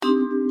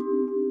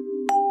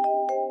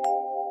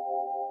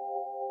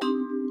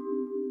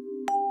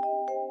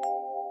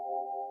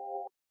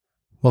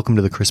Welcome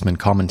to the Chrisman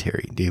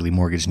Commentary Daily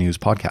Mortgage News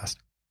Podcast.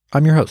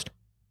 I'm your host,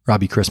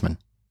 Robbie Chrisman.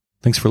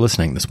 Thanks for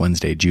listening this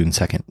Wednesday, June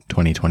 2nd,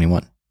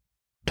 2021.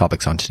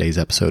 Topics on today's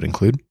episode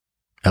include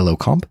LO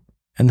Comp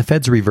and the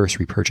Fed's reverse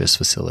repurchase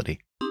facility.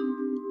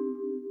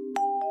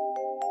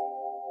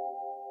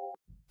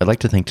 I'd like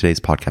to thank today's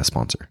podcast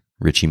sponsor,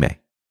 Richey May.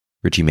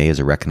 Richey May is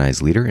a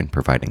recognized leader in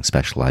providing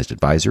specialized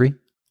advisory,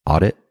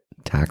 audit,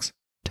 tax,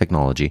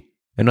 technology,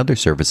 and other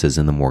services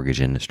in the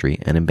mortgage industry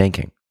and in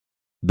banking.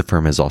 The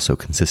firm has also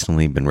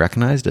consistently been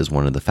recognized as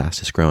one of the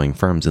fastest growing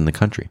firms in the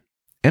country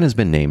and has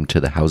been named to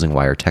the Housing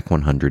Wire Tech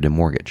 100 in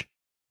mortgage,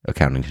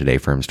 Accounting Today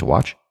Firms to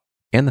Watch,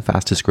 and the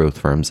fastest growth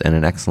firms and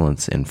an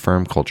excellence in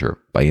firm culture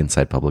by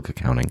Inside Public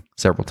Accounting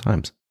several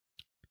times.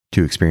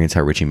 To experience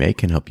how Richey May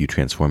can help you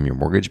transform your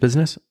mortgage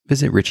business,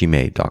 visit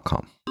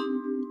richeymay.com.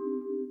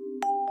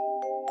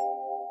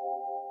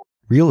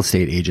 Real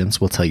estate agents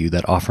will tell you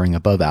that offering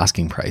above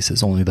asking price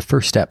is only the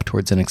first step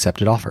towards an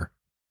accepted offer,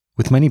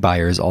 with many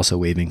buyers also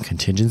waiving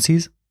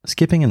contingencies,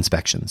 skipping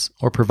inspections,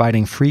 or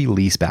providing free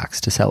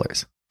leasebacks to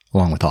sellers,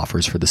 along with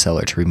offers for the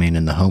seller to remain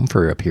in the home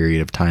for a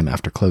period of time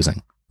after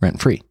closing,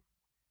 rent-free.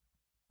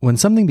 When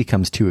something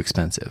becomes too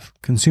expensive,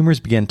 consumers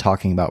begin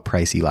talking about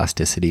price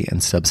elasticity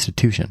and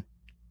substitution.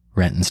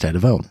 Rent instead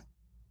of own,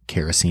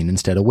 kerosene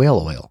instead of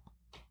whale oil,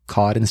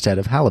 cod instead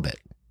of halibut,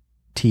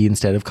 tea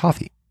instead of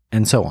coffee,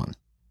 and so on.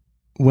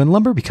 When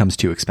lumber becomes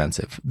too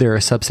expensive, there are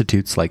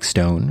substitutes like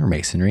stone or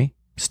masonry,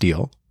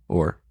 steel,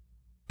 or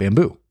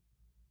bamboo.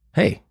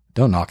 Hey,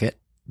 don't knock it.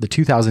 The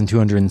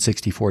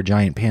 2,264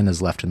 giant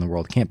pandas left in the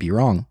world can't be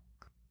wrong.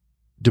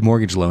 Do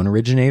mortgage loan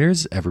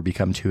originators ever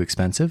become too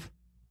expensive?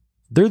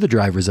 They're the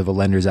drivers of a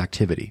lender's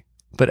activity,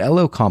 but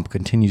LO Comp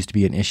continues to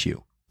be an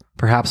issue,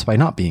 perhaps by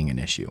not being an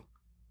issue.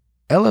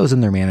 LOs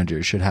and their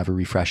managers should have a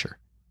refresher,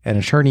 and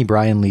attorney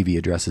Brian Levy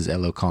addresses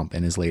LO Comp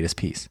in his latest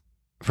piece.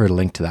 For a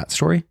link to that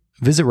story,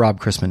 visit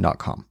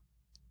robchrisman.com.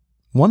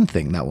 One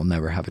thing that will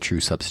never have a true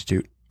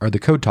substitute are the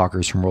code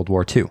talkers from World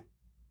War II.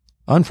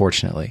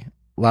 Unfortunately,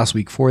 last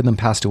week 4 of them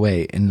passed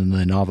away in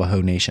the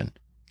Navajo Nation,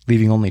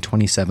 leaving only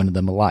 27 of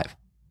them alive.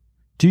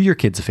 Do your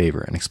kids a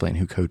favor and explain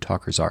who code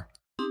talkers are.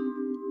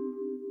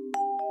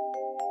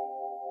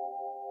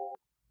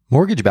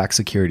 Mortgage-backed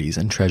securities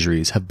and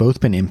treasuries have both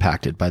been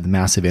impacted by the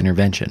massive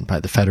intervention by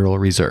the Federal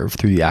Reserve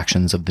through the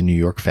actions of the New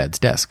York Fed's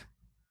desk.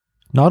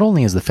 Not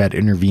only is the Fed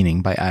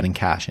intervening by adding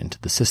cash into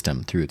the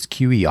system through its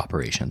QE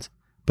operations,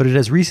 but it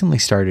has recently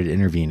started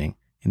intervening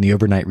in the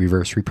overnight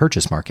reverse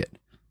repurchase market,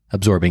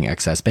 absorbing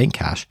excess bank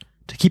cash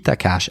to keep that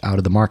cash out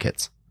of the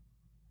markets.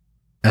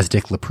 As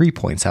Dick Lepre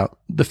points out,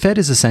 the Fed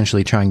is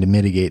essentially trying to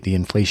mitigate the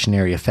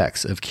inflationary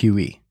effects of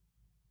QE.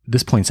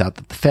 This points out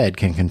that the Fed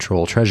can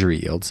control Treasury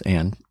yields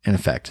and, in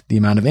effect, the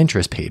amount of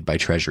interest paid by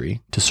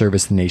Treasury to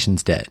service the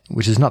nation's debt,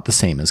 which is not the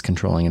same as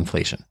controlling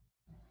inflation.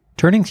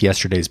 Turning to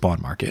yesterday's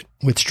bond market,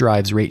 which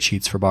drives rate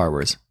sheets for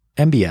borrowers,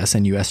 MBS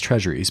and U.S.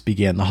 Treasuries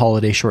began the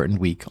holiday-shortened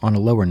week on a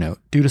lower note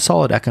due to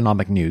solid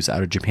economic news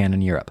out of Japan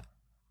and Europe.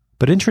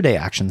 But intraday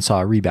action saw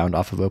a rebound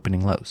off of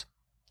opening lows.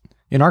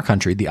 In our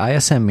country, the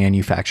ISM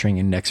Manufacturing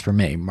Index for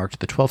May marked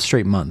the 12th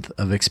straight month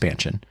of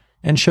expansion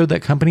and showed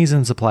that companies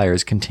and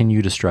suppliers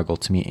continue to struggle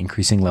to meet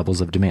increasing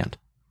levels of demand.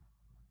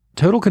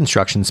 Total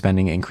construction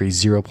spending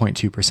increased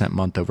 0.2%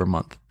 month over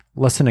month,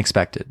 less than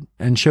expected,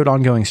 and showed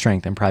ongoing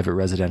strength in private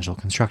residential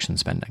construction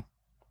spending.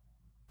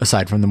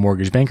 Aside from the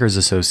Mortgage Bankers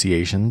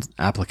Association's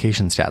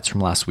application stats from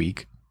last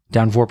week,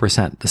 down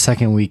 4% the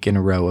second week in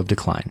a row of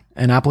decline,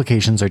 and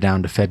applications are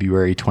down to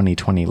February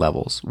 2020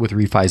 levels, with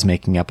refis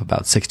making up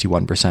about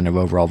 61% of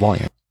overall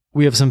volume.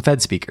 We have some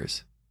Fed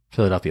speakers.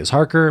 Philadelphia's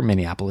Harker,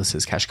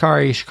 Minneapolis's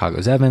Kashkari,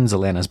 Chicago's Evans,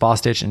 Atlanta's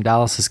Bostich, and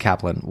Dallas's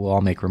Kaplan will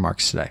all make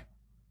remarks today.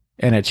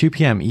 And at 2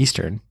 p.m.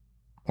 Eastern,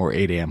 or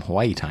 8 a.m.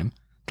 Hawaii time,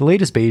 the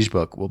latest Beige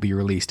Book will be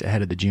released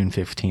ahead of the June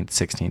 15th,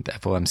 16th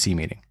FOMC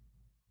meeting.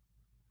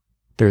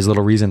 There is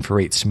little reason for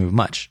rates to move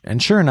much,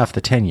 and sure enough,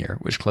 the 10-year,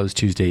 which closed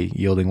Tuesday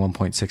yielding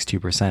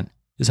 1.62%,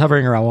 is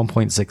hovering around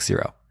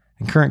 1.60,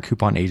 and current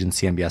coupon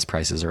agency MBS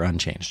prices are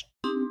unchanged.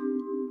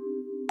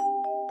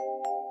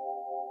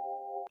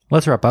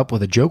 Let's wrap up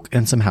with a joke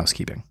and some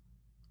housekeeping.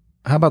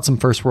 How about some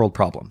first world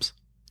problems?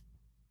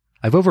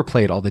 I've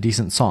overplayed all the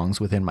decent songs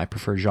within my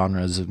preferred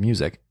genres of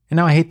music, and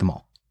now I hate them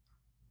all.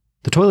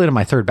 The toilet in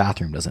my third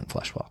bathroom doesn't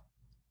flush well.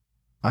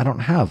 I don't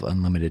have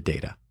unlimited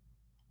data.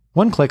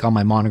 1 click on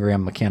my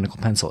Monogram mechanical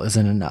pencil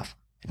isn't enough,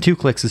 and 2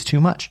 clicks is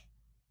too much.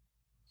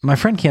 My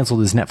friend canceled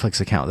his Netflix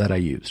account that I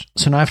used,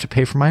 so now I have to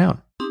pay for my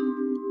own.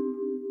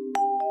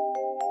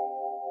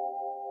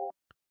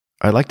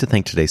 I'd like to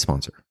thank today's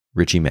sponsor,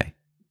 Richey May.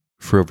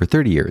 For over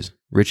 30 years,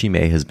 Richey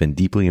May has been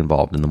deeply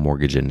involved in the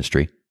mortgage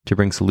industry to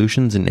bring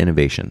solutions and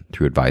innovation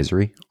through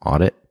advisory,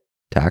 audit,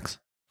 tax,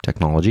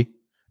 technology,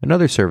 and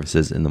other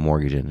services in the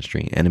mortgage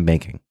industry and in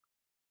banking.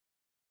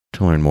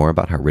 To learn more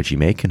about how Richey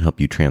May can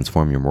help you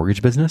transform your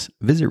mortgage business,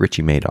 visit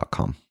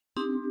richeymay.com.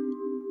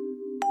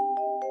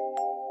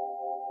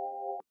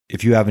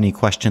 If you have any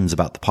questions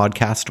about the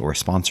podcast or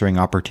sponsoring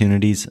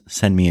opportunities,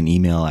 send me an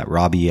email at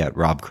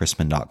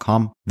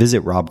robbie@robchrisman.com.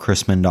 Visit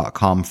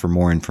robchrisman.com for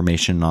more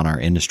information on our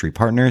industry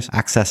partners,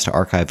 access to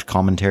archived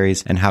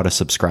commentaries, and how to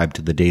subscribe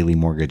to the daily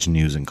mortgage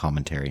news and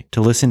commentary.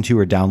 To listen to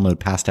or download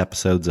past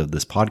episodes of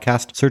this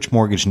podcast, search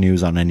Mortgage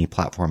News on any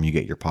platform you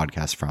get your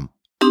podcast from.